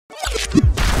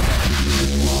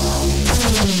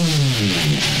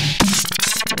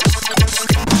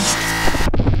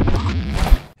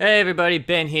Hey everybody,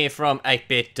 Ben here from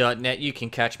 8bit.net. You can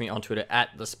catch me on Twitter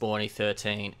at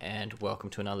TheSpawny13, and welcome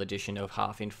to another edition of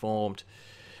Half Informed.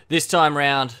 This time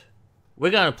round,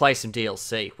 we're going to play some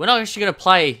DLC. We're not actually going to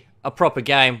play a proper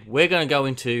game. We're going to go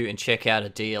into and check out a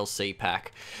DLC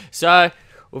pack. So,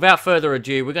 without further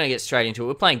ado, we're going to get straight into it.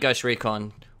 We're playing Ghost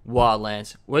Recon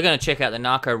Wildlands. We're going to check out the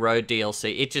Narco Road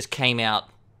DLC. It just came out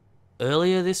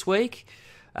earlier this week.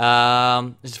 This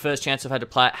is the first chance I've had to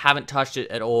play it. Haven't touched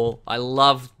it at all. I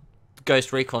love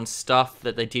Ghost Recon stuff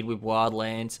that they did with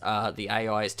Wildlands. The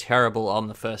AI is terrible. I'm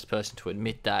the first person to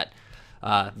admit that.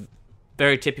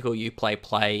 Very typical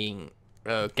playing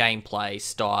gameplay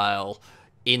style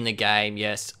in the game.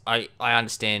 Yes, I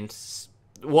understand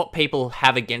what people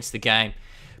have against the game,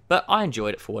 but I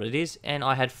enjoyed it for what it is, and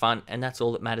I had fun, and that's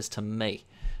all that matters to me.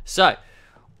 So,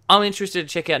 I'm interested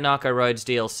to check out Narco Road's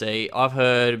DLC. I've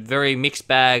heard a very mixed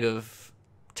bag of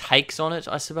takes on it,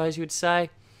 I suppose you would say.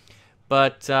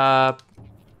 But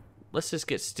let's just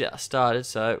get started.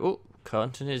 So,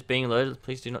 content is being loaded.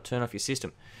 Please do not turn off your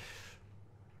system.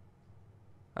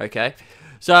 Okay.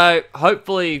 So,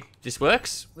 hopefully this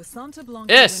works. With Santa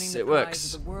Blanca yes, winning it the works.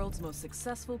 prize of the world's most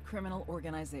successful criminal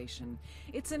organization,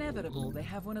 it's inevitable they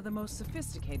have one of the most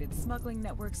sophisticated smuggling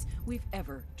networks we've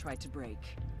ever tried to break.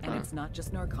 And it's not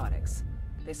just narcotics.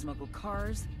 They smuggle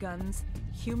cars, guns,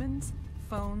 humans,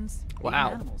 phones, and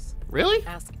animals. Really?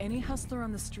 Ask any hustler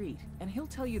on the street, and he'll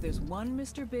tell you there's one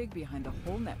Mr. Big behind the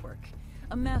whole network.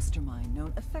 A mastermind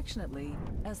known affectionately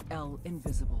as El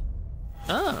Invisible.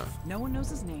 Oh. No one knows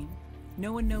his name.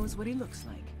 No one knows what he looks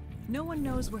like. No one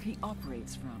knows where he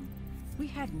operates from. We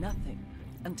had nothing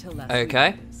until last week.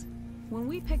 Okay. When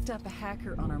we picked up a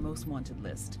hacker on our most wanted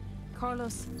list,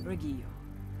 Carlos Reguillo.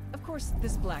 Of course,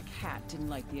 this black hat didn't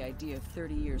like the idea of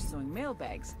 30 years sewing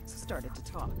mailbags, so started to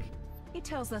talk. He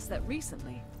tells us that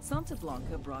recently, Santa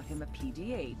Blanca brought him a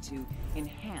PDA to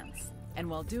enhance. And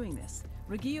while doing this,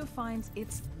 Reguillo finds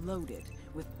it's loaded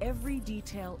with every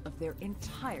detail of their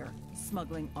entire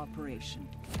smuggling operation.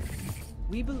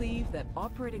 We believe that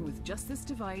operating with just this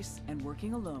device and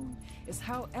working alone is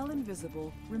how El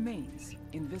Invisible remains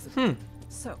invisible.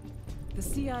 So, the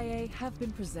CIA have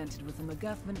been presented with a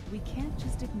MacGuffin we can't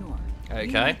just ignore. Okay. We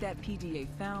need that PDA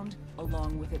found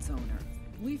along with its owner.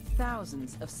 We've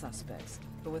thousands of suspects,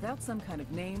 but without some kind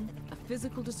of name, a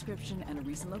physical description, and a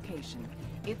recent location,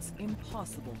 it's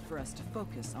impossible for us to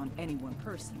focus on any one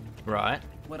person. Right.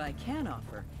 What I can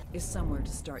offer is somewhere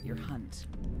to start your hunt.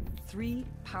 3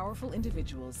 powerful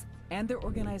individuals and their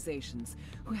organizations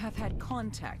who have had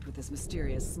contact with this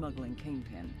mysterious smuggling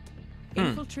kingpin.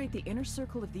 Infiltrate the inner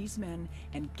circle of these men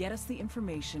and get us the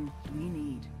information we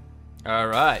need.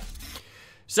 Alright.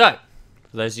 So,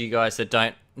 for those of you guys that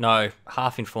don't know,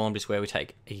 Half Informed is where we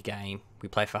take a game, we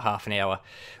play for half an hour,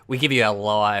 we give you our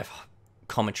live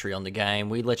commentary on the game,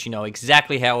 we let you know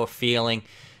exactly how we're feeling,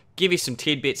 give you some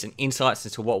tidbits and insights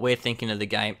into what we're thinking of the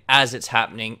game as it's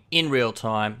happening in real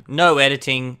time. No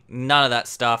editing, none of that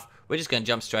stuff. We're just going to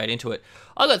jump straight into it.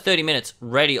 I've got 30 minutes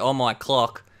ready on my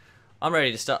clock. I'm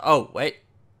ready to start. Oh, wait.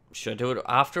 Should I do it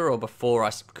after or before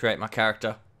I create my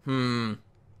character? Looks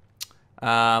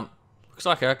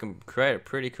like I can create a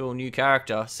pretty cool new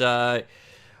character. So,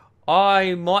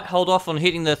 I might hold off on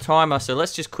hitting the timer. So,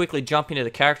 let's just quickly jump into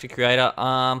the character creator.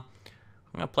 I'm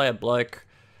going to play a bloke.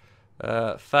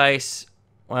 Face.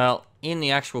 Well, in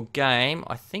the actual game,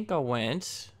 I think I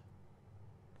went...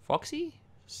 Foxy?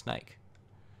 Snake.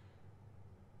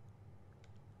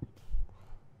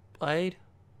 Blade.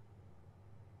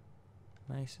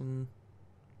 Mason.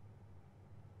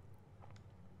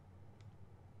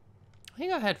 I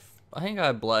think I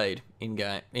had Blade in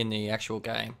the actual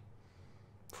game.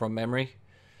 From memory.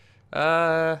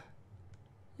 Yeah,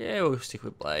 we'll stick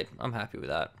with Blade. I'm happy with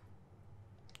that.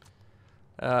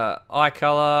 Eye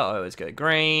color, I always go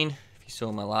green. If you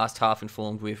saw my last Half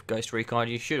Informed with Ghost Recon,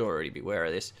 you should already be aware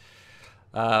of this.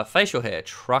 Facial hair,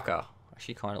 trucker.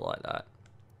 Actually kind of like that.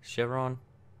 Chevron.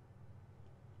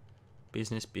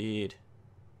 Business beard.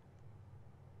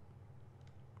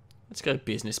 Let's go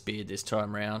business beard this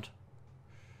time round.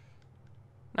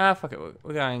 Nah, fuck it.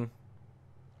 We're going...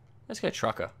 Let's go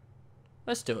trucker.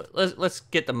 Let's do it. Let's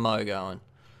get the mo going.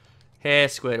 Hair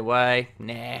squared away.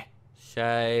 Nah.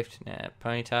 Shaved. Nah.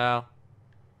 Ponytail.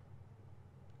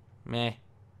 Meh.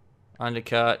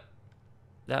 Undercut.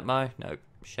 That mo? Nope.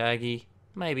 Shaggy.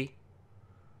 Maybe.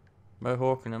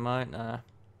 Mohawk and a mo? Nah. I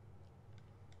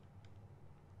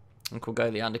think we'll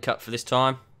go the undercut for this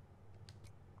time.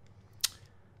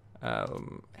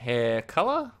 Hair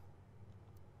colour?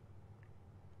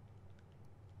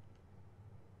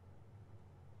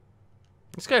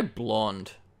 Let's go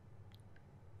blonde.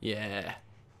 Yeah.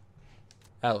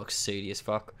 That looks seedy as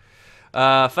fuck.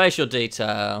 Facial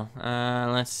detail.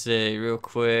 Let's see, real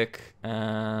quick.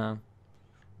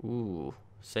 Ooh,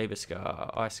 saber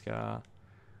scar, eye scar,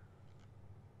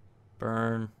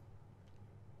 burn.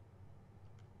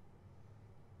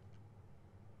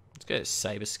 Let's go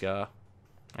saber scar.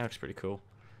 That looks pretty cool.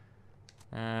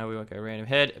 We won't go random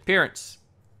head. Appearance.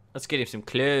 Let's get him some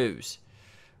clues.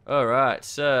 Alright,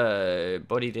 so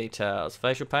body details.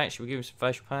 Facial paint. Should we give him some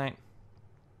facial paint?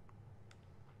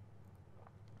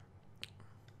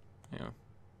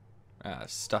 Yeah.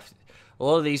 Stuff. A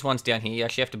lot of these ones down here you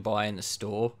actually have to buy in the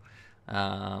store,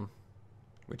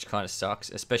 which kind of sucks,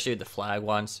 especially the flag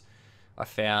ones. I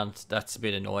found that's a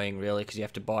bit annoying, really, because you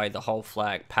have to buy the whole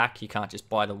flag pack. You can't just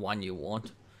buy the one you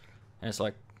want. And it's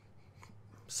like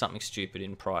something stupid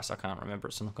in price. I can't remember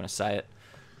it, so I'm not going to say it.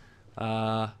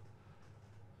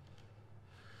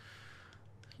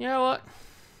 You know what?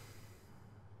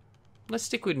 Let's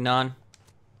stick with none.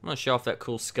 I'm going to show off that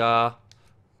cool scar.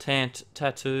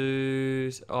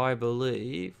 Tattoos, I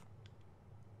believe.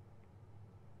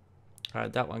 I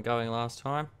had that one going last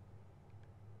time.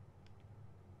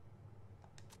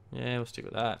 Yeah, we'll stick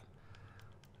with that.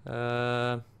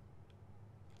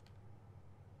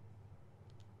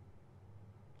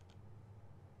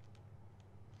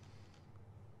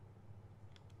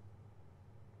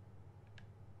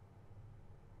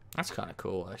 That's kind of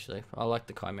cool, actually. I like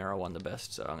the Chimera one the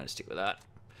best, so I'm going to stick with that.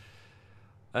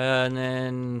 And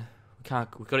then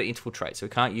we've got to infiltrate, so we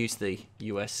can't use the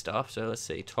US stuff. So let's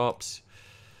see, tops.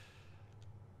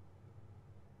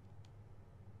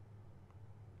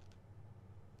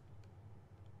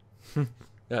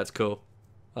 That's cool.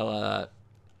 I like that.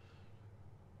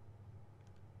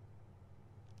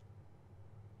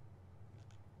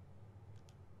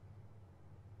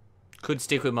 Could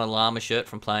stick with my llama shirt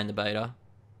from playing the beta.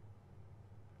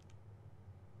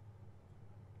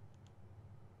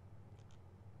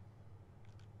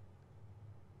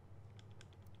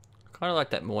 Kind of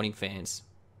like that morning fans.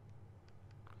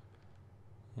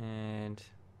 And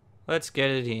let's get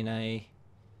it in a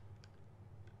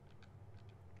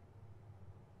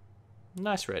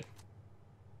nice red.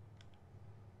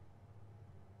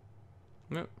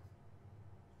 Nope.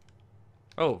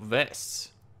 Oh, vests.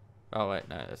 Oh wait,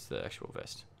 no, that's the actual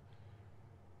vest.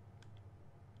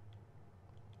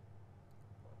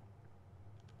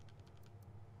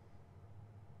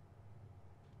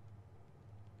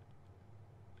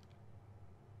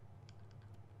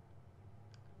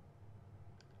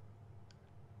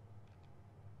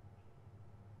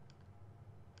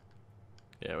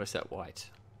 Yeah, where's that white?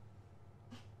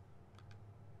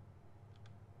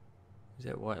 Is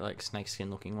that white, like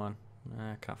snakeskin looking one?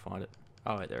 I can't find it.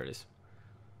 Oh wait, there it is.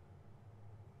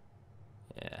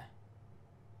 Yeah.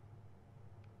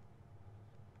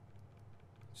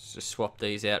 Let's just swap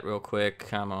these out real quick.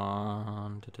 Come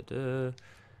on.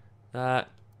 That. A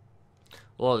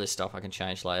lot of this stuff I can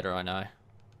change later, I know.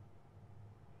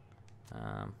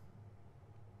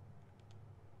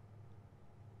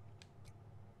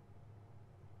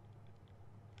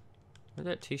 Where'd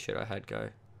that t-shirt I had go?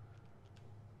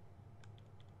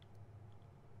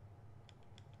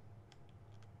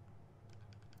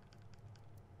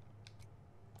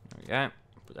 There we go.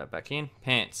 Put that back in.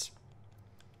 Pants.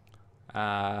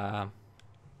 Can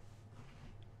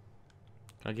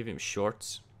I give him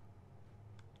shorts?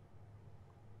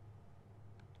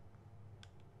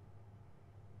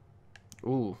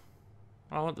 Ooh.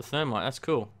 I want the thermite. That's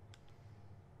cool.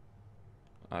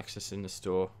 Access in the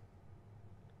store.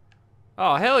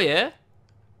 Oh, hell yeah.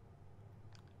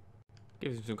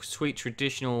 Give him some sweet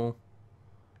traditional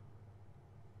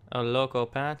loco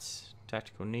pants.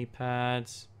 Tactical knee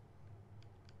pads.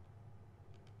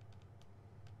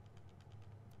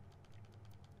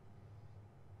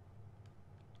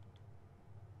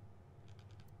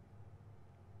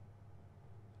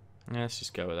 Yeah, let's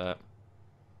just go with that.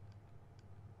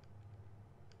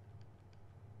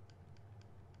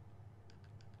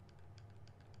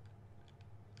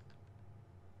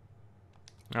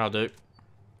 I'll do.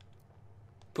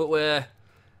 Footwear.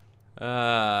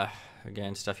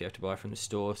 Again, stuff you have to buy from the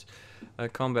stores.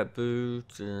 Combat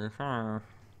boots. Let's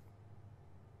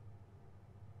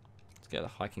get the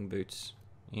hiking boots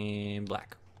in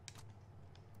black.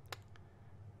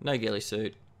 No ghillie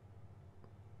suit.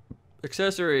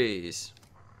 Accessories.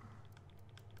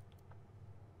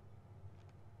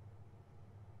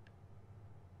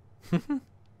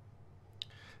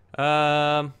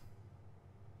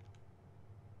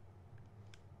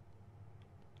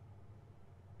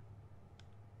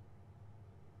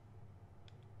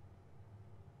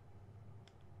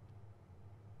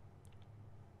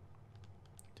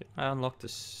 Did I unlock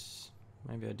this?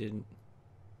 Maybe I didn't.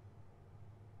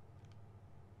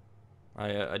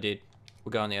 I did.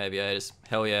 We'll go on the aviators.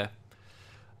 Hell yeah.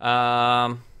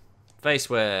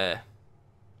 Face wear.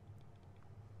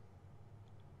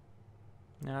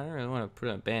 No, I don't really want to put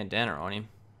a bandana on him.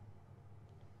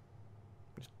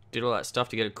 Just did all that stuff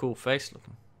to get a cool face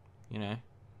looking, you know.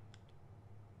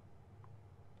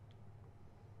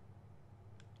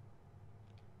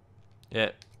 Yeah,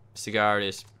 cigar it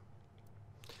is.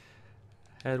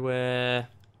 Headwear.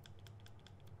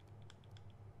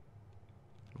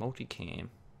 Multicam.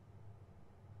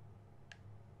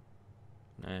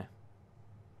 No.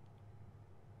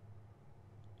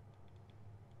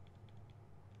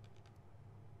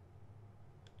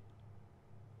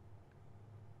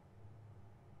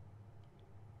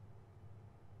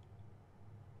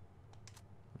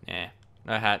 Yeah,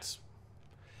 no hats.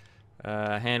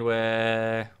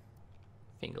 Handwear.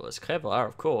 Fingerless Kevlar,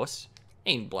 of course.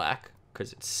 In black,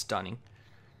 because it's stunning.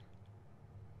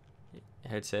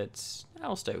 Headsets.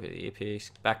 I'll stay with the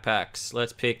earpiece. Backpacks.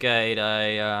 Let's pick a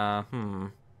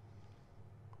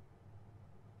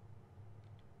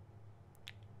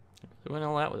We went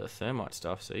all out with the thermite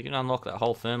stuff, so you can unlock that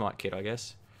whole thermite kit, I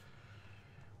guess.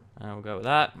 We'll go with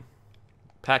that.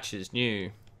 Patches,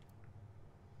 new.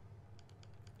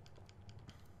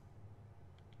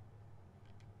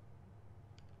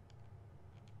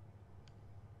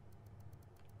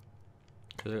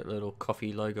 Got a little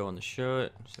coffee logo on the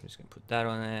shirt, so I'm just going to put that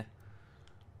on there.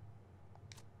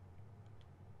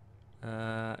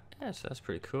 Yeah, so that's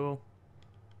pretty cool.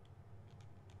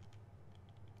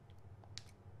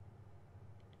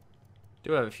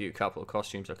 Do have a couple of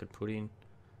costumes I could put in.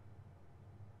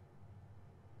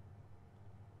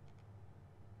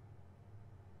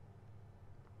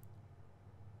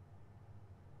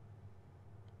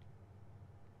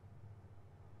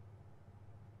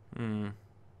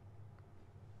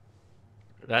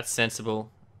 That's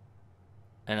sensible.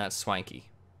 And that's swanky.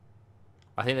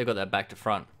 I think they've got that back to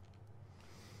front.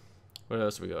 What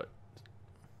else have we got?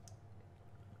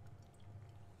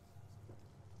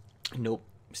 Nope.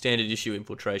 Standard issue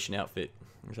infiltration outfit.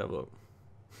 Let's have a look.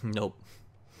 Nope.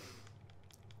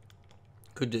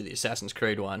 Could do the Assassin's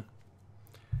Creed one.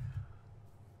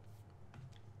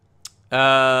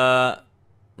 No.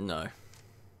 So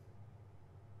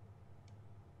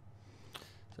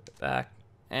back.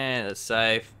 And let's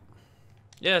save.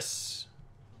 Yes.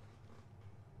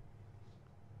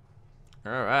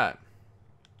 Alright.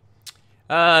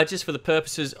 Just for the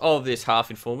purposes of this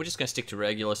half-informed, we're just going to stick to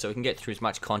regular so we can get through as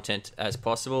much content as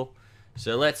possible.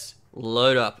 So let's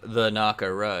load up the Narco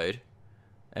Road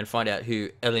and find out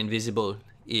who El Invisible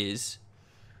is.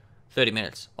 30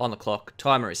 minutes on the clock.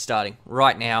 Timer is starting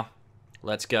right now.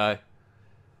 Let's go.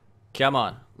 Come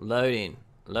on. Load in.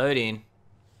 Load in.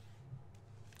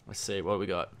 Let's see what we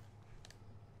got.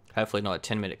 Hopefully not a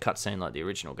 10-minute cutscene like the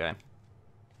original game.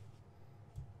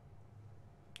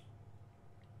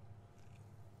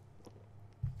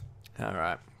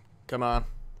 Alright. Come on.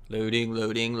 Loading,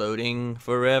 loading, loading.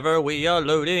 Forever we are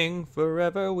loading.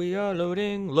 Forever we are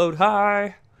loading. Load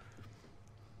high.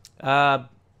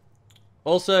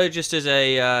 Also, just as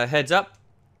a heads up,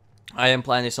 I am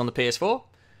playing this on the PS4.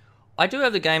 I do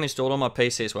have the game installed on my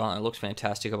PC as well, and it looks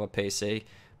fantastic on my PC.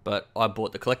 But I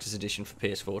bought the collector's edition for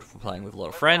PS4 for playing with a lot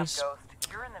of friends. So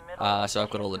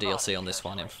I've got all the DLC on this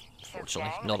one,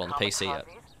 unfortunately, not on the PC yet.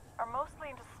 Are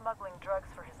mostly into smuggling drugs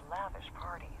for his lavish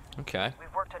parties. Okay.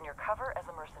 We've worked on your cover as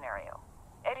a mercenario.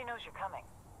 Eddie knows you're coming.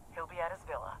 He'll be at his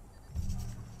villa.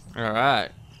 Alright.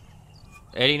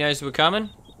 Eddie knows we're coming.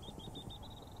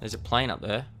 There's a plane up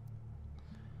there.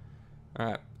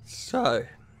 Alright. So.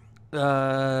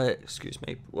 Excuse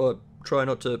me. Well, try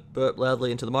not to burp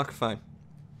loudly into the microphone.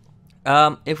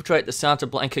 Infiltrate the Santa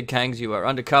Blanca gangs. You are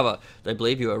undercover. They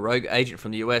believe you are a rogue agent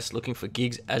from the US looking for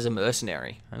gigs as a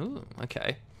mercenary. Oh,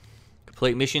 okay.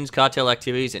 Complete missions, cartel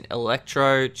activities, and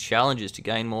electro challenges to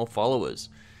gain more followers.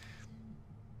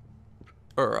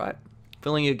 Alright.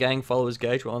 Filling your gang followers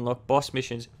gauge will unlock boss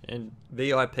missions and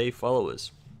VIP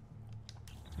followers.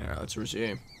 Alright, let's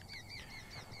resume.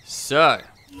 So.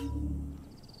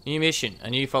 New mission. A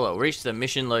new follower. Reach the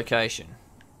mission location.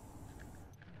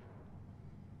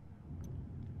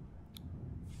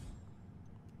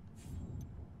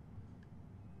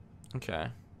 Okay.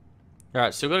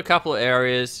 Alright, so we've got a couple of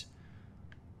areas.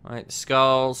 Right,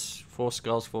 skulls. 4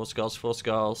 skulls, 4 skulls, 4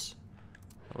 skulls.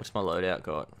 What's my loadout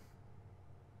got?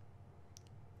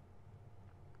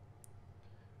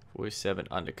 47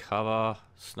 undercover.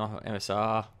 Sniper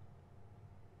MSR.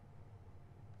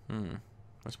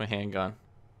 What's my handgun?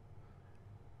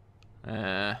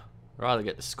 I'd rather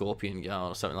get the Scorpion gun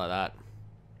or something like that.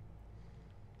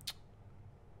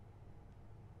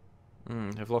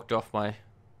 I've locked off my...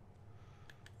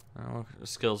 what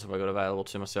skills have I got available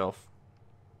to myself?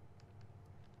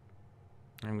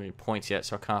 I haven't got any points yet,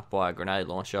 so I can't buy a grenade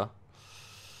launcher.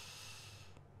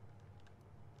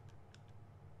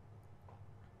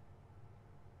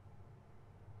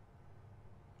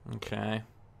 Okay.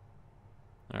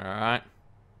 Alright.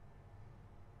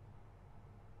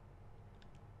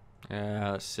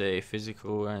 Let's see.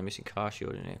 Physical, missing car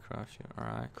shield and aircraft shield.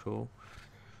 Alright, cool.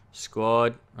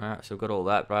 Squad. Alright, so I've got all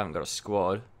that, but I haven't got a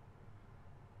squad.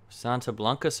 Santa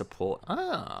Blanca support.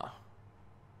 Ah.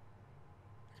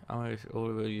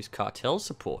 We'll use cartel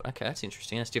support. Okay, that's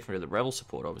interesting. That's different to the rebel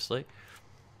support, obviously.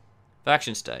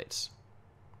 Faction states.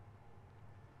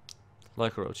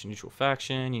 Local road to neutral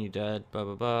faction. Unidad, blah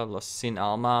blah blah. Los Sin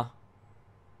Alma.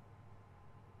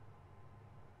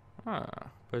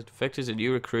 Both defectors and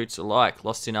new recruits alike.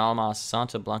 Lost in Alma,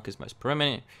 Santa Blanca's most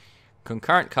prominent.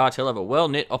 Concurrent cartel have a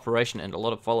well-knit operation and a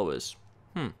lot of followers.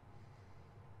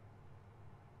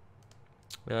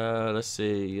 Let's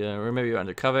see. Remember you're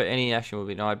undercover. Any action will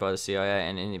be denied by the CIA,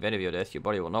 and in the event of your death, your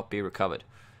body will not be recovered.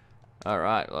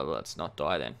 Alright, well, let's not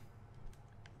die then.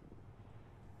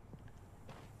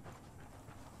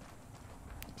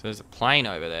 So there's a plane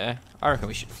over there. I reckon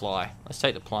we should fly. Let's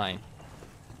take the plane.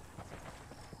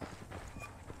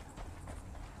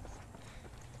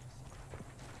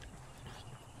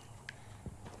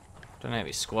 Don't have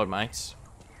any squad mates.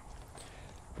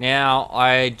 Now,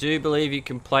 I do believe you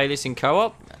can play this in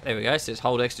co-op. There we go. It says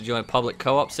hold X to join public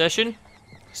co-op session.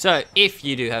 So, if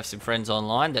you do have some friends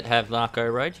online that have Narco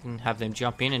Road, you can have them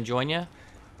jump in and join you.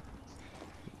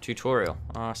 Tutorial.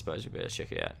 Oh, I suppose we better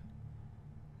check it out.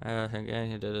 I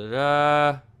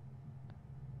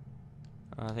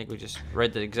think we just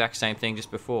read the exact same thing just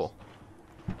before.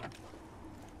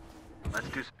 Let's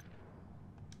do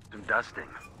some dusting.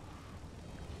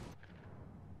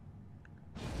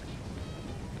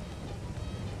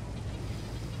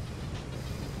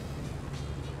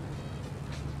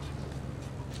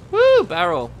 Woo!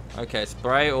 Barrel. Okay,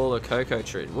 spray all the cocoa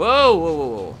tree. Whoa, whoa, whoa,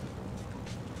 whoa.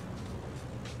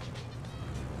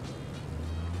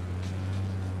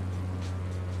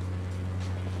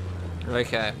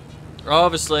 Okay.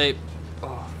 Obviously.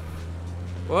 Oh.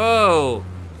 Whoa.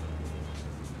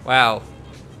 Wow.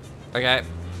 Okay.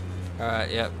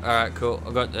 Alright, yep. Alright, cool.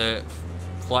 I've got the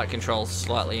flight controls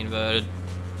slightly inverted.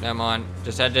 Never mind.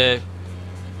 Just had to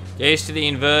get used to the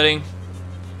inverting.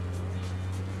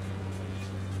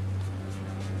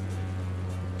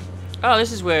 Oh,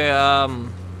 this is where,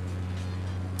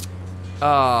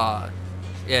 yeah,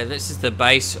 this is the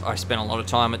base. I spent a lot of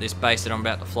time at this base that I'm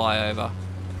about to fly over.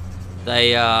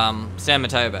 They, San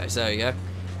Mateo base, there you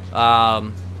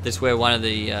go. This is where one of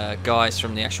the guys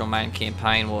from the actual main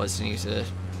campaign was, and he's a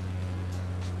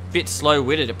bit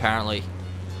slow-witted, apparently.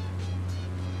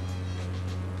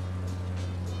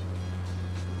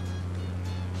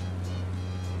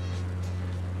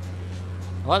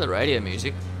 I like the radio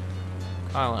music.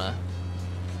 I wanna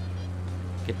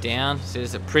get down. So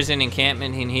there's a prison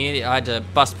encampment in here I had to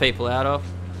bust people out of.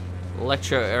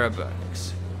 Electro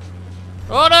aerobatics.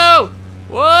 Oh no!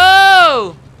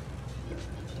 Whoa!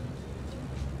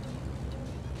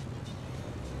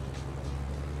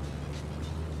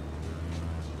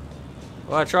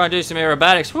 Well, I try and do some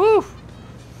aerobatics. Woo!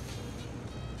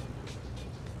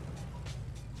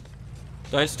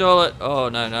 Don't stall it. Oh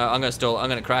no, no, I'm gonna stall it. I'm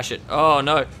gonna crash it. Oh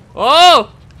no.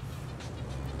 Oh!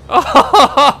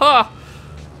 Oh!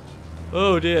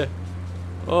 Oh dear.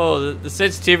 Oh, the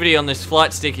sensitivity on this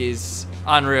flight stick is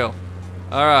unreal.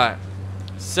 Alright.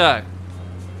 So.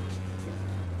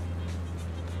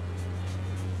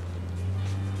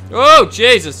 Oh,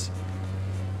 Jesus.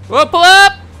 Whoa, pull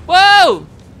up! Whoa!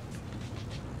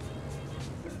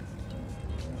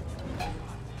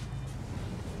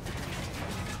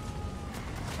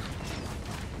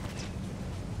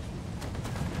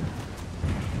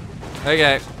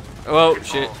 Okay. Whoa,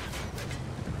 shit.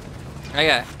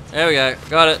 Okay. There we go.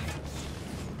 Got it.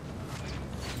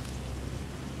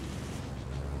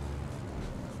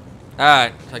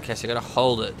 Alright. Okay, so you gotta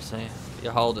hold it. So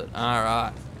you hold it.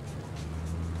 Alright.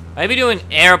 Maybe doing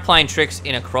airplane tricks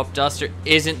in a crop duster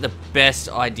isn't the best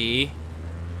idea.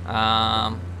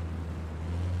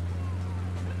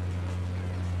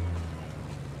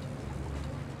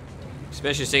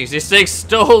 Especially since this thing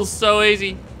stalls so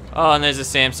easy. Oh, and there's a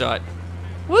SAM site.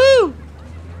 Woo!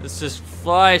 Let's just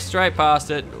fly straight past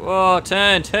it. Oh,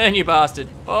 turn, you bastard.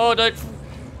 Oh, don't.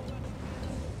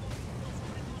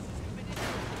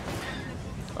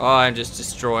 Oh, I'm just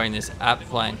destroying this app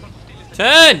plane.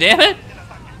 Turn, damn it!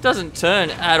 It doesn't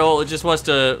turn at all. It just wants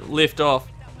to lift off.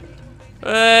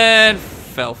 And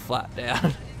fell flat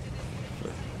down.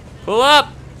 Pull up!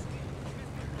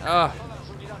 Oh,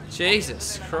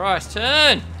 Jesus Christ,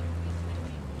 turn!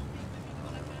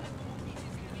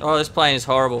 Oh, this plane is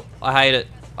horrible. I hate it.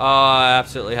 Oh, I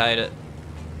absolutely hate it.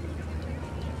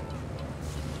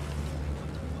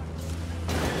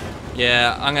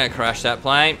 Yeah, I'm gonna crash that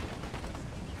plane.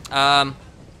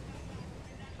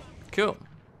 Cool.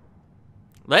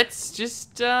 Let's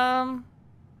just, where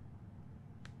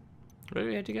do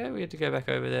we have to go? We have to go back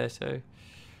over there, so...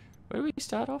 Where do we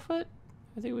start off at?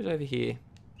 I think it was over here.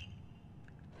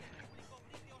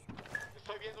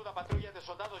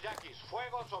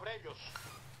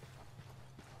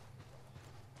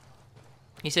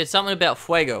 He said something about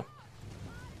fuego.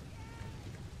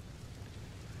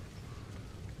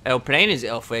 El plane is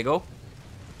el fuego.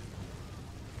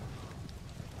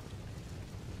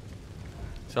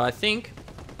 So I think...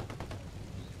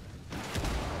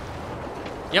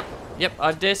 Yep,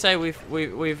 I dare say we've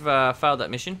failed that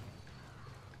mission.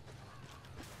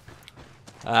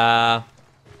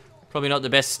 Probably not the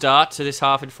best start to this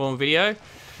half-informed video,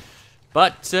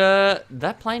 but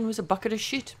that plane was a bucket of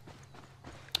shit.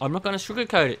 I'm not going to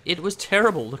sugarcoat it. It was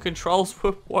terrible. The controls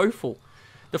were woeful.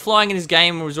 The flying in this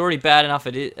game was already bad enough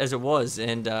as it was,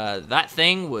 and that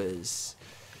thing was...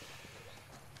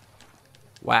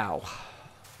 Wow.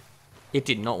 It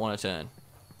did not want to turn.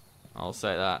 I'll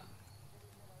say that.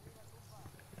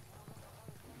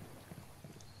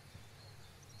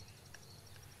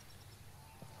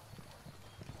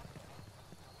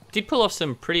 Did pull off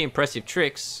some pretty impressive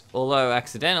tricks, although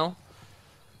accidental.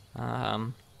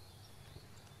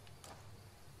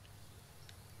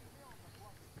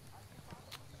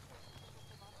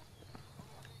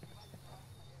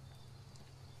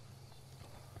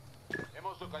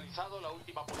 Hemos localizado la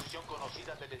última posición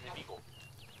conocida del enemigo,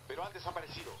 pero han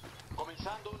desaparecido,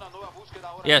 comenzando una nueva búsqueda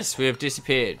ahora. Yes, we have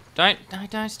disappeared. Don't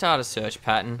start a search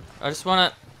pattern. I just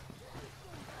want to...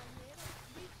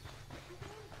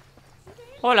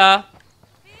 Hola.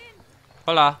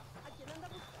 Hola.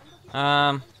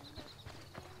 You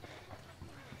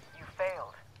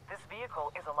failed. This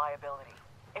vehicle is a liability.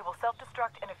 It will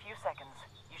self-destruct in a few seconds.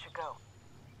 You should go.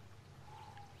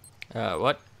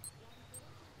 What?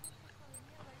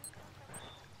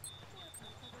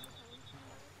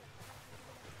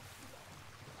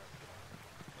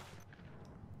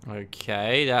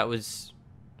 Okay, that was...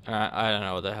 I don't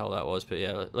know what the hell that was, but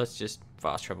yeah, let's just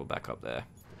fast travel back up there.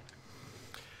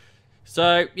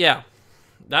 So, yeah,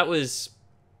 that was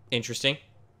interesting.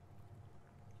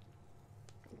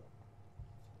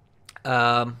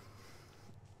 Not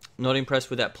impressed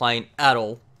with that plane at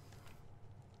all.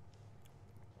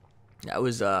 That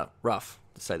was rough,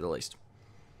 to say the least.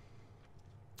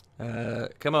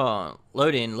 Come on,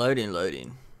 load in, load in, load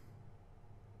in.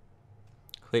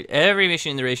 Complete every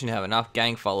mission in the region to have enough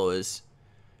gang followers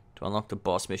to unlock the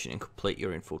boss mission and complete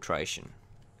your infiltration.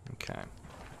 Okay.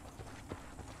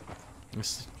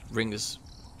 This rings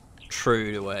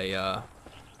true to a,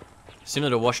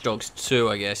 similar to Watch Dogs 2,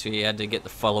 I guess, where you had to get the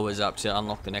followers up to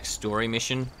unlock the next story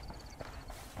mission.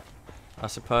 I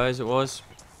suppose it was.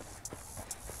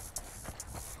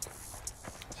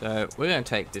 So, we're going to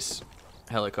take this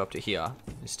helicopter here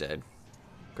instead.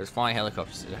 Because flying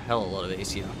helicopters is a hell of a lot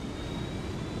easier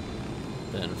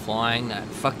than flying that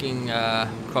fucking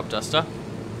crop duster.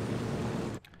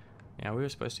 Now, we were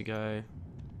supposed to go...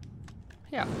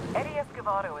 Yeah. Eddie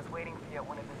Escovedo is waiting for you at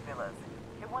one of his villas.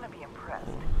 You'll want to be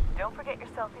impressed. Don't forget your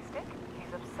selfie stick.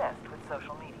 He's obsessed with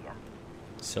social media.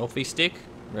 Selfie stick?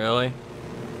 Really?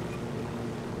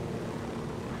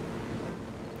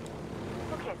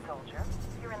 Okay, soldier.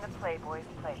 You're in the Playboy's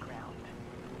playground.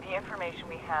 The information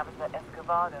we have is that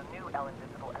Escovedo knew El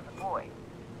Invisible as a boy.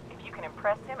 If you can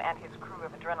impress him and his crew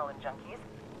of adrenaline junkies,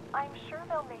 I'm sure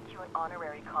they'll make you an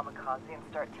honorary kamikaze and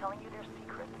start telling you their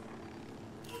secrets.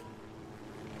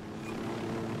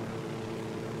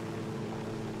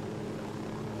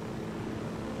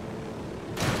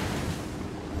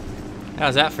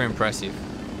 How's that for impressive?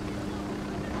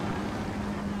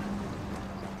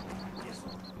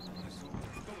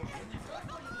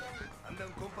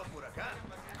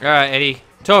 Alright, Eddie.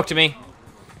 Talk to me.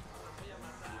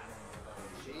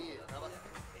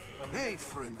 Hey,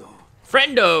 friendo.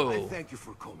 Friendo! Thank you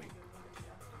for coming.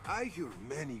 I hear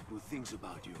many good things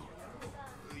about you.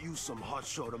 You some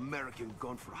hotshot American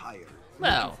gun for hire.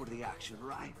 Well. Looking for the action,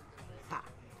 right? Ha.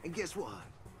 And guess what?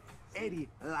 Eddie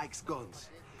likes guns.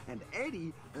 And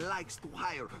Eddie likes to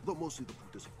hire the mostly the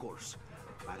putas, of course.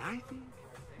 But I think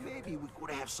maybe we could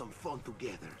have some fun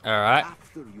together. Alright.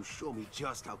 After you show me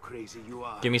just how crazy you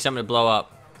are. Give me something to blow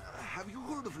up. Have you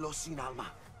heard of Los Sin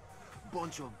Alma?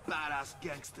 Bunch of badass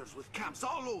gangsters with camps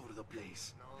all over the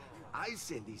place. I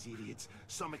send these idiots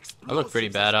some I look pretty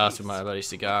explosives as badass gifts. with my bloody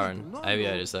cigar What they and do not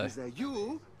aviators, know though. is that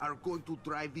you are going to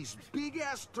drive this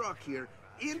big-ass truck here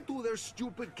into their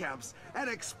stupid camps and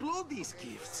explode these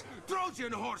gifts,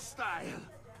 Trojan horse style.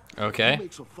 Okay. You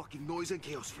make some fucking noise and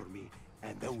chaos for me,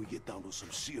 and then we get down to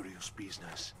some serious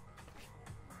business.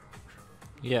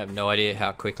 You have no idea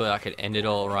how quickly I could end it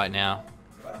all right now.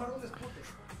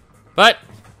 But,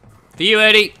 for you,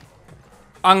 Eddie,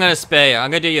 I'm gonna spare you.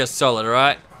 I'm gonna do you a solid,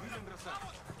 alright?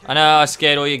 I know I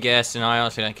scared all your guests, and I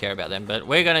honestly don't care about them, but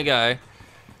we're gonna go.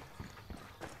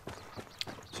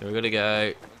 So we're gonna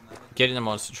go get in the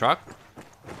monster truck.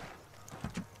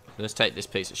 Let's take this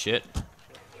piece of shit.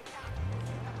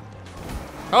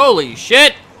 Holy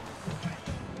shit!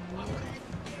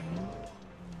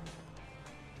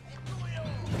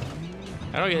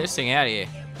 How do I get this thing out of here?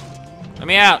 Let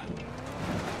me out!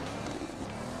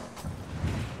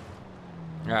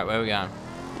 Alright, where are we going?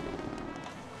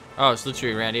 Oh, it's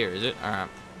literally around here, is it? Alright.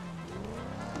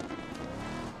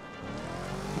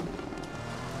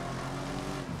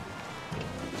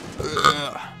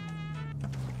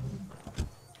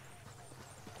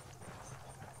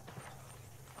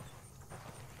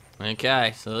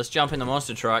 Okay, so let's jump in the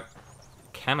monster truck.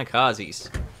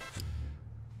 Kamikazes.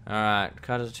 Alright,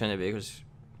 car doesn't turn their vehicles.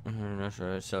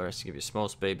 Accelerates to give you a small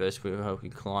speed boost. We hope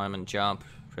you climb and jump.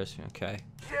 Press, okay.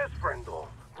 Yes, friendo.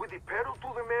 With the pedal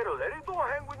to the metal, let it don't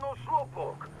hang with no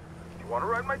slowpoke. You wanna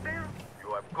ride my tail?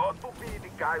 You have got to be the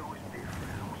guy who's different,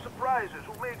 who surprises,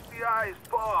 who makes the eyes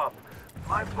pop.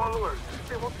 My followers,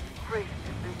 they want to be crazy,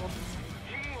 they want to be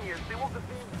genius, they want to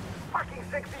be fucking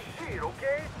sexy shit,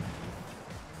 okay?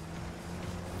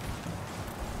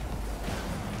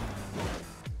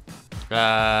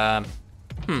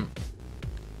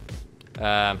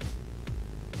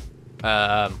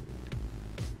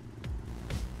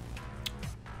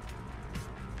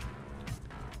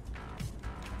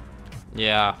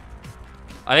 Yeah.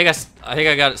 I think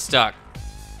I got it stuck.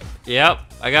 Yep,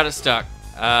 I got it stuck.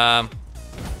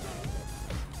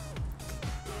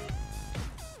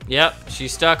 Yep,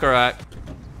 she's stuck, alright.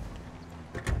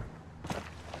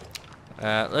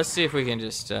 Let's see if we can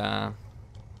just, what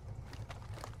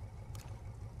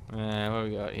do we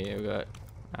got here? We got,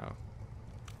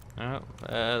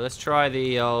 let's try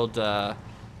the old,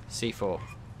 C4.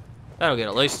 That'll get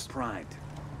it loose. Primed.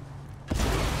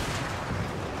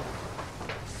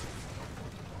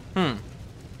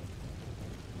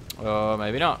 Or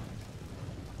maybe not.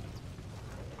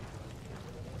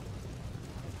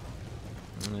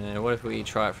 What if we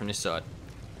try it from this side?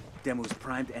 Demo's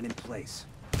primed and in place.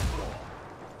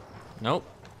 Nope.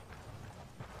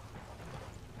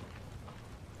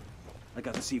 I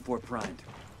got the C4 primed.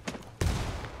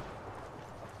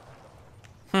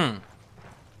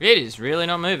 It is really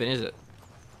not moving, is it?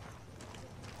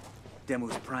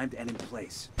 Demo's primed and in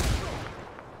place.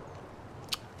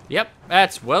 Yep,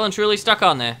 that's well and truly stuck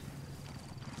on there.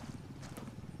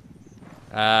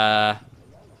 Can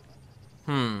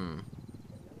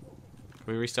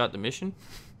we restart the mission?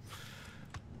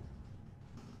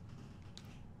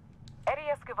 Eddie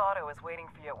Escovedo is waiting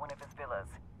for you at one of his villas.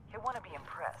 He'll want to be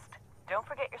impressed. Don't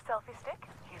forget your selfie stick.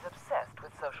 He's obsessed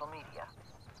with social media.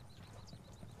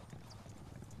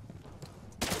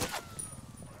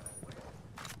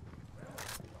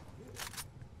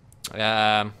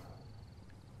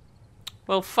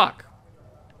 Well, fuck.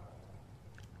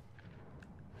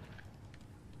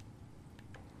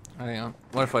 Hang on.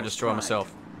 What if I destroy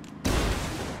myself?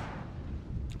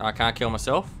 I can't kill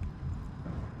myself?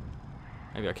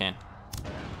 Maybe I can.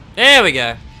 There we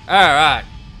go. Alright.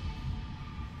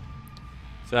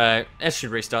 So, that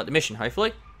should restart the mission,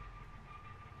 hopefully.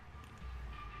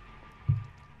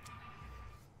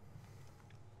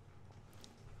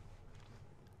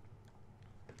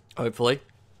 Hopefully.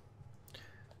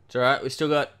 It's alright, we still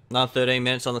got another 13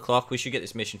 minutes on the clock. We should get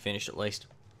this mission finished at least.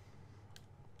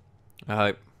 I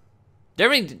hope.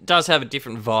 Everything does have a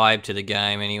different vibe to the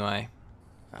game anyway.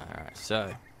 Alright,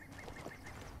 so.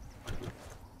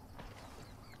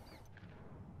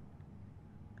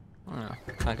 Oh,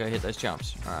 can't go hit those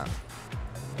jumps. Alright.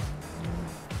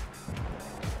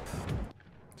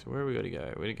 So where are we gotta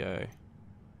go? Where to go?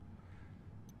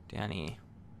 Down here.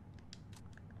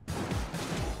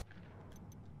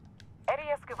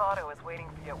 Eddie Escovedo is waiting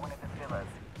for you at one of his villas.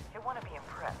 He'll want to be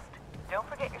impressed. Don't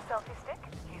forget your selfie stick.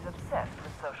 He's obsessed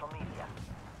with social media.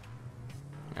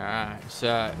 Alright,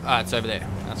 so... it's over there.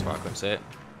 That's why I couldn't see it.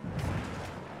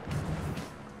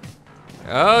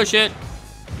 Oh, shit!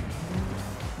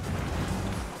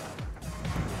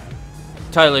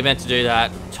 Totally meant to do that.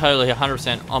 Totally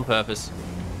 100% on purpose.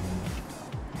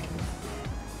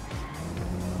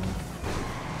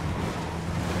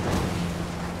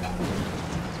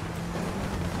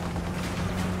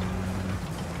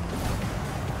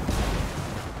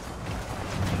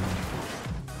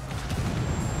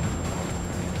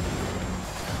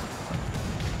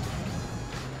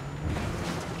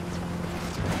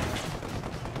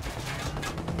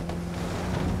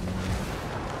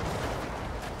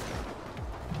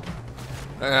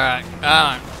 Alright, come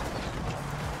on.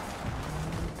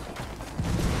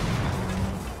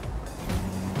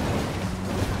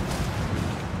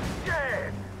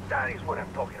 Yeah, that is what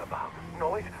I'm talking about.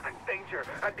 Noise and danger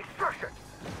and destruction.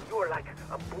 You are like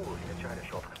a bull in a china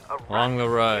shop, a Along the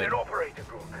road. in an operating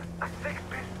room, a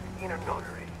sex-pest in a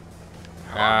nunnery.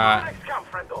 Alright. Next camp,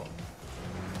 friendo.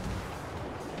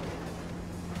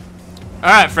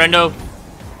 Alright, friendo.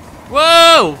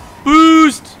 Whoa!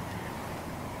 Boost!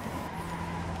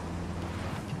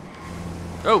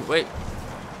 Oh, wait.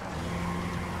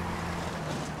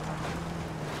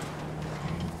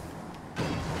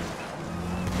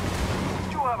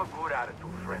 You have a good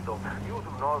attitude, friendo. You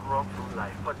do not run through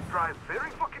life, but drive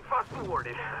very fucking fast toward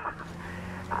it.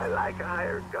 I like a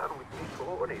hired gun with big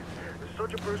cojones.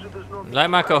 Such a person does not... You like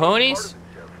my cojones?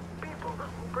 People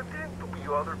who pretend to be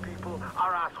other people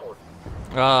are assholes.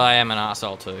 Oh, I am an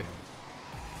asshole too.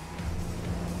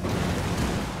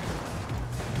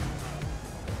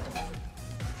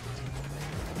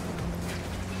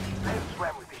 I have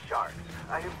swam with the sharks.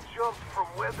 I have jumped from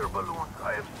weather balloons.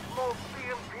 I have smoked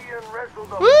PMP and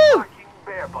wrestled a fucking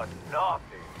bear, but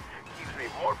nothing gives me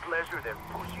more pleasure than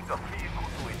pushing a vehicle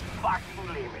to its fucking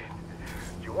limit.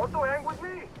 Do you want to hang with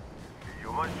me?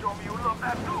 You must show me you love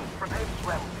that too. I have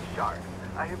swam with the sharks.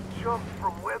 I have jumped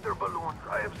from weather balloons.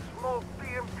 I have smoked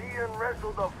PMP and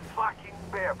wrestled a fucking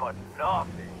bear, but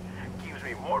nothing gives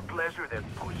me more pleasure than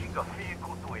pushing a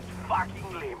vehicle to its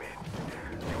fucking limit.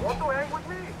 You want to hang with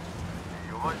me?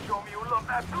 You must show me you love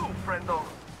that too, friendo.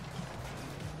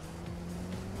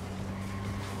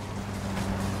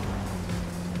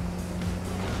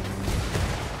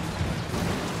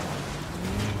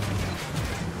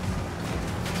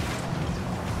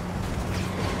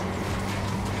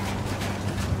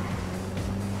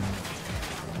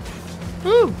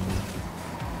 Woo!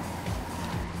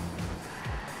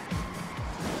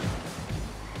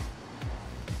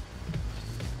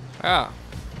 Ah,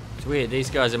 it's weird.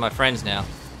 These guys are my friends now.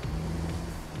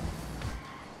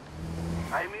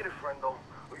 I meet a friendo.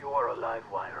 You are a live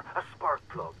wire, a spark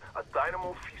plug, a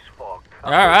dynamo fist fog.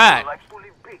 All right. Who likes to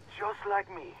live big, just like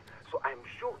me. So I'm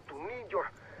sure to need your,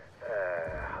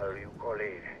 how do you call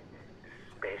it?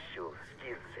 Special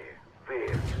skill set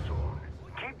very soon.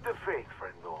 Keep the faith,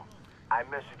 friendo. I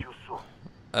message you soon.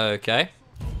 Okay.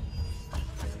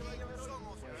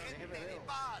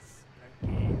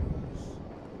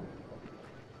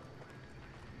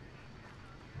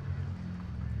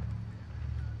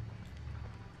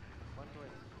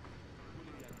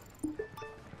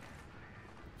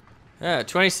 Yeah,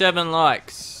 27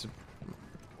 likes.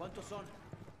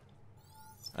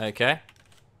 Okay.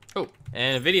 Oh,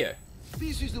 and a video.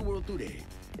 This is the world today.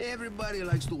 Everybody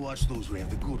likes to watch those who have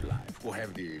the good life, who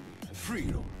have the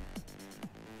freedom.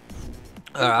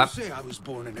 People say I was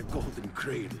born in a golden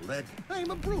cradle, that I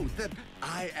am a brute, that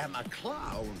I am a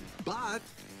clown, but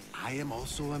I am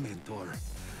also a mentor.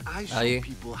 I show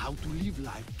people how to live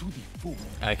life to the full.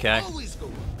 Okay. Always go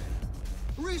up.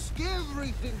 Risk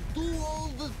everything. Do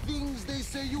all the things they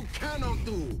say you cannot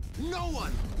do. No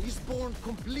one is born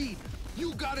complete.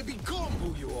 You gotta become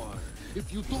who you are.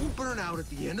 If you don't burn out at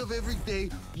the end of every day,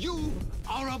 you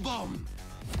are a bum.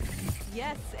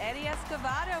 Yes, Eddie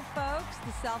Escovedo, folks.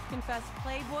 The self-confessed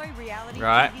playboy, reality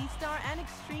Right. TV star, and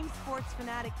extreme sports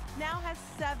fanatic now has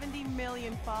 70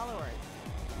 million followers.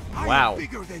 Wow. I am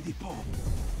bigger than the Pope.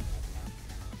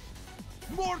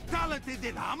 More talented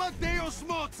than Amadeus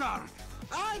Mozart.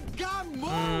 I've got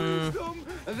more wisdom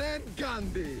than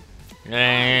Gandhi.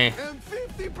 I am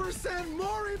 50%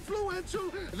 more influential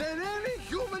than any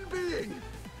human being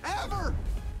ever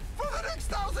for the next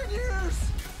 1,000 years.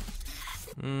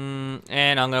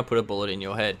 And I'm gonna put a bullet in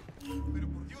your head.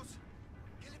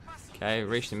 Okay,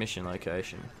 reach the mission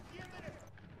location.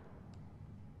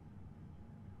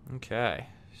 Okay,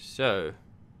 so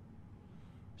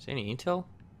is there any intel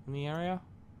in the area?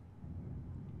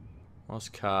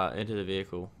 Lost car, enter the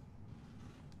vehicle.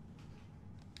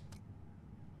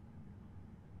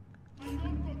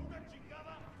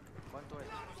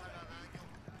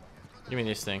 Give me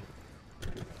this thing.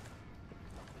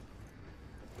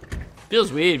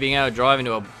 Feels weird being able to drive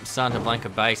into a Santa Blanca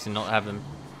base and not have them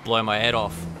blow my head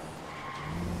off.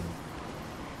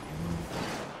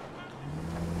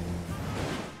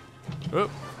 Oop.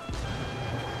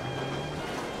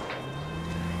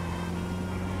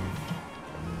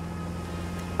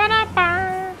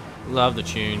 Love the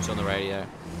tunes on the radio.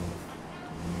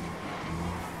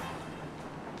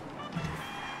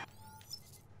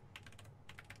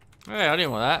 Hey, I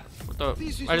didn't want that. What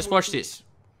the? I just watched this.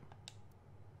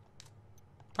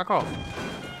 Fuck off.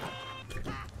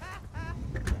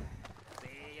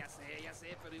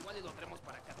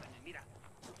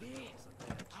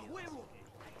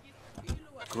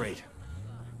 Great.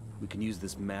 We can use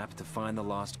this map to find the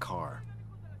lost car.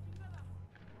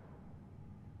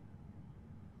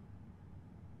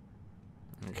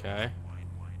 Okay.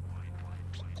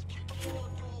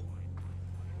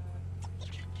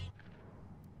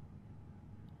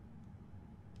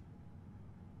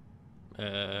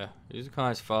 Use the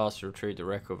client's files to retrieve the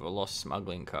record of a lost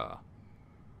smuggling car.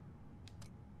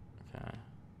 Okay.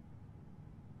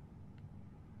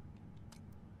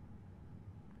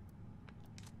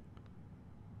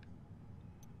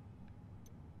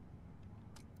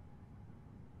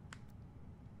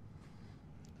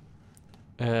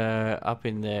 Up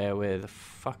in there where the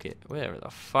fuck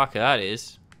that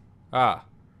is. Ah.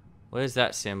 Where's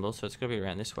that symbol? So it's gotta be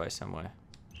around this way somewhere.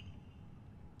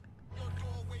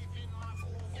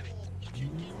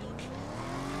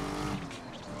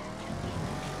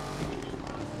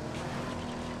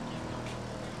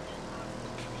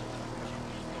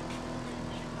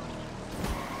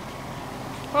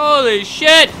 Holy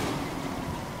shit!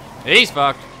 He's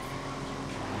fucked.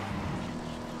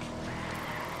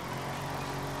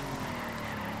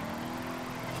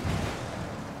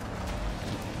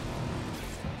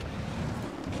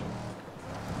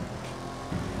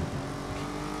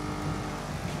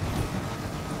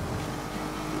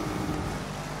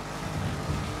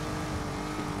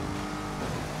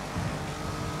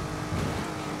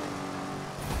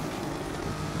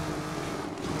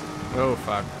 Oh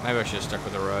fuck, maybe I should have stuck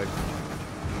with the road.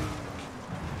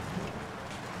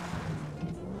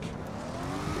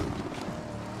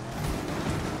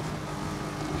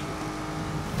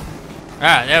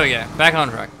 Alright, there we go. Back on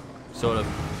track. Sort of.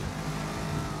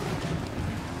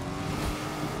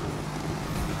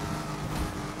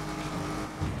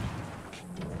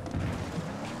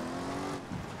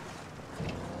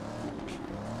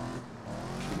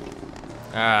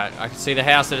 Alright, I can see the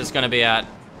house that it's going to be at.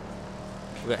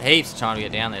 We've got heaps of time to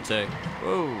get down there too.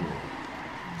 Whoa.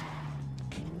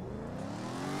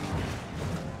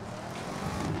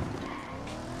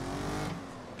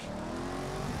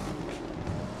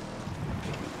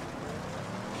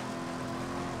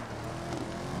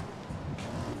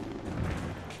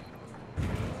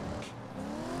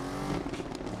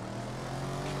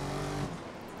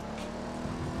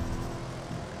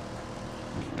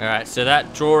 Alright, so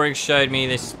that drawing showed me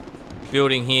this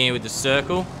building here with the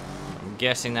circle. I'm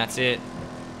guessing that's it.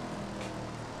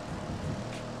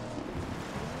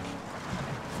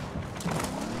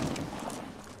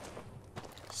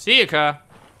 See you, car.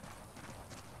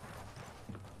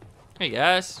 Hey,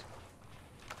 guys.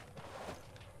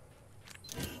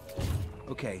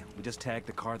 Okay, we just tagged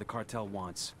the car the cartel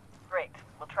wants. Great.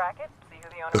 We'll track it, see who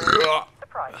the owner is.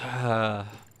 Surprise.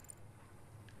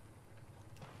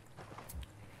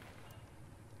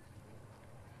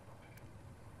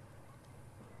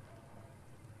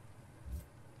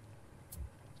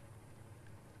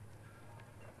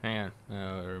 Hang on.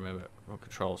 No, I remember. What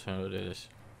controls how to do this.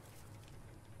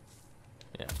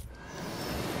 Yeah.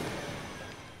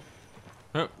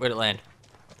 Oh, where'd it land?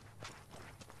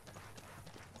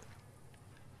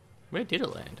 Where did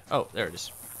it land? Oh, there it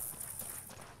is.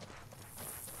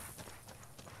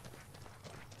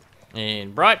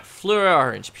 And bright fluoro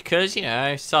orange, because, you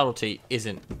know, subtlety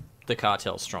isn't the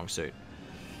cartel's strong suit.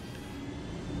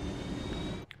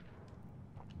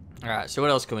 Alright, so what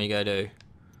else can we go do?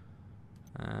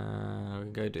 We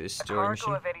can go do this story mission. A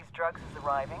cargo of Eddie's drugs is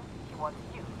arriving. He wants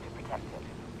you to protect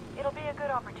it. It'll be a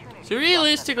good opportunity. So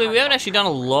realistically, we haven't actually done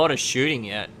a lot of shooting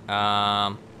yet.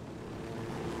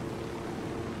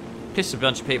 Pissed a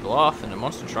bunch of people off in a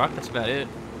monster truck, that's about it.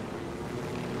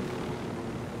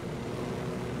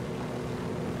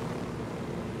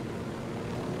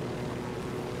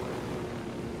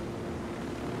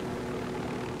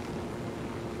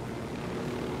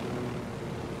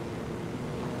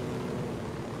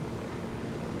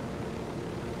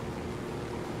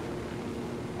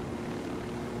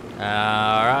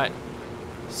 Alright.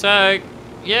 So,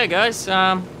 yeah guys,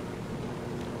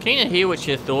 keen to hear what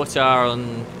your thoughts are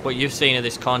on what you've seen of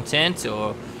this content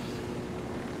or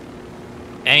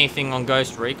anything on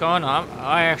Ghost Recon.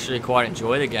 I actually quite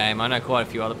enjoy the game. I know quite a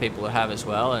few other people that have as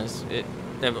well.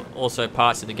 There were also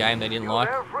parts of the game they didn't like.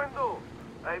 There, friendo?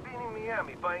 I've been in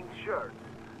Miami buying shirts.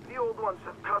 The old ones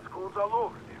have Costco's all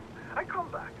over them. I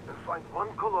come back and find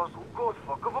one colossal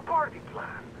godfuck of a party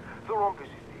plan. The rumpus is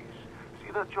this.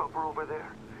 See that chopper over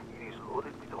there? It is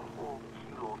loaded with a whole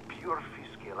kilo of pure fish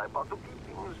scale. I bought to keep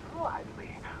things lively.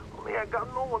 Only I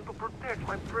got no one to protect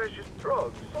my precious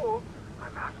drugs. So,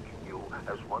 I'm asking you,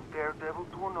 as one daredevil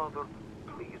to another,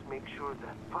 please make sure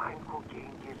that fine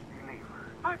cocaine gets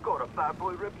delivered. I got a bad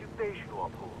boy reputation to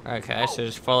uphold. Okay, so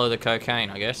just follow the cocaine,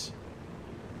 I guess.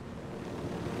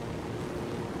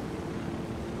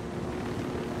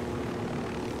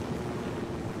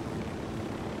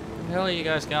 the hell are you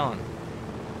guys going?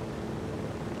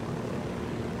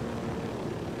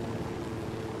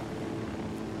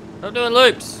 Stop doing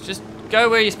loops. Just go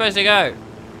where you're supposed to go.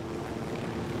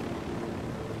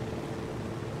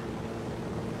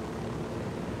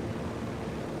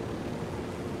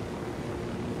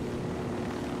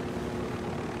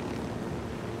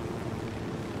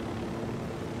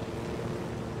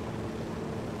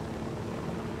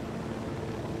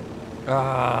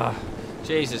 Ah,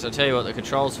 Jesus, I tell you what, the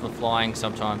controls for flying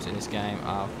sometimes in this game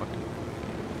are fucking...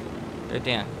 Go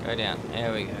down, go down.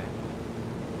 There we go.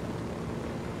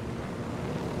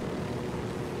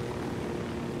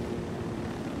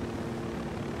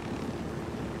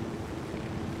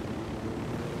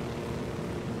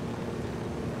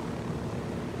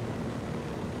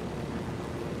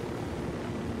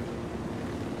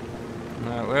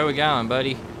 Alright, where are we going,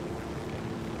 buddy?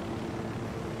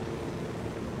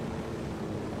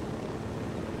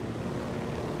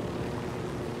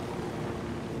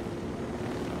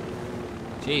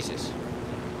 Jesus.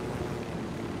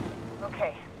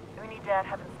 Okay, Uni Dad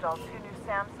have installed 2 new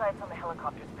SAM sites on the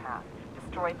helicopter's path.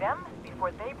 Destroy them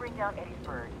before they bring down Eddie's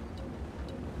bird.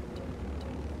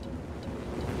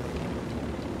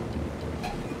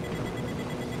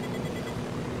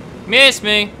 Miss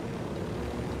me!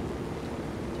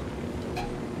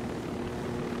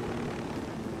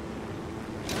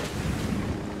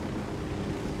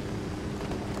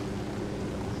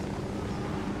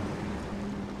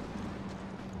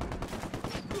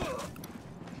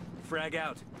 Frag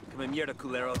out. Come in here,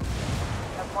 culero.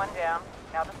 That's 1 down.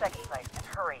 Now the second site, and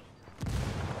hurry.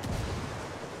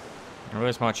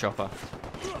 Where's my chopper?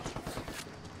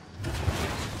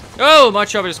 Oh, my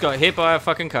chopper just got hit by a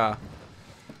fucking car.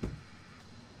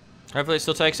 Hopefully it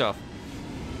still takes off.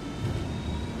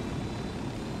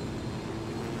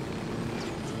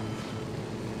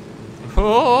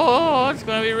 Oh, it's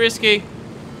gonna be risky.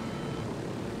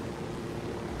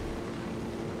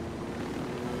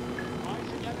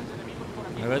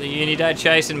 I've got the uni dad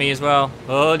chasing me as well.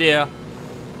 Oh dear.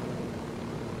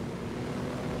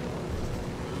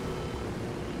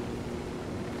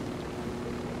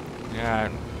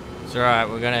 Alright. It's alright,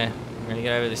 we're gonna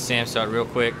get over the SAM site real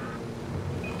quick.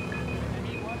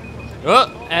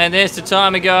 Oh, and there's the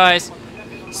timer, guys.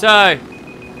 So,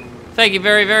 thank you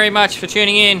very, very much for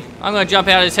tuning in. I'm gonna jump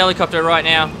out of this helicopter right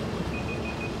now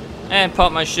and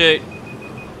pop my chute.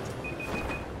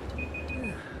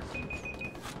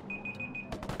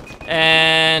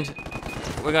 And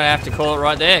we're gonna have to call it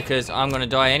right there because I'm gonna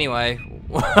die anyway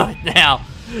now.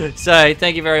 So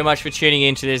thank you very much for tuning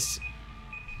in to this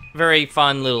very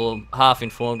fun little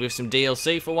half-informed with some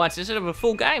DLC for once instead of a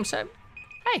full game. So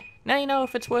hey, now you know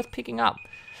if it's worth picking up.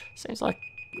 Seems like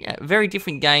a very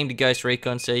different game to Ghost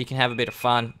Recon, so you can have a bit of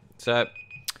fun. So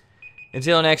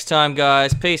until next time,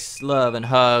 guys, peace, love, and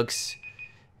hugs,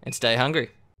 and stay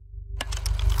hungry.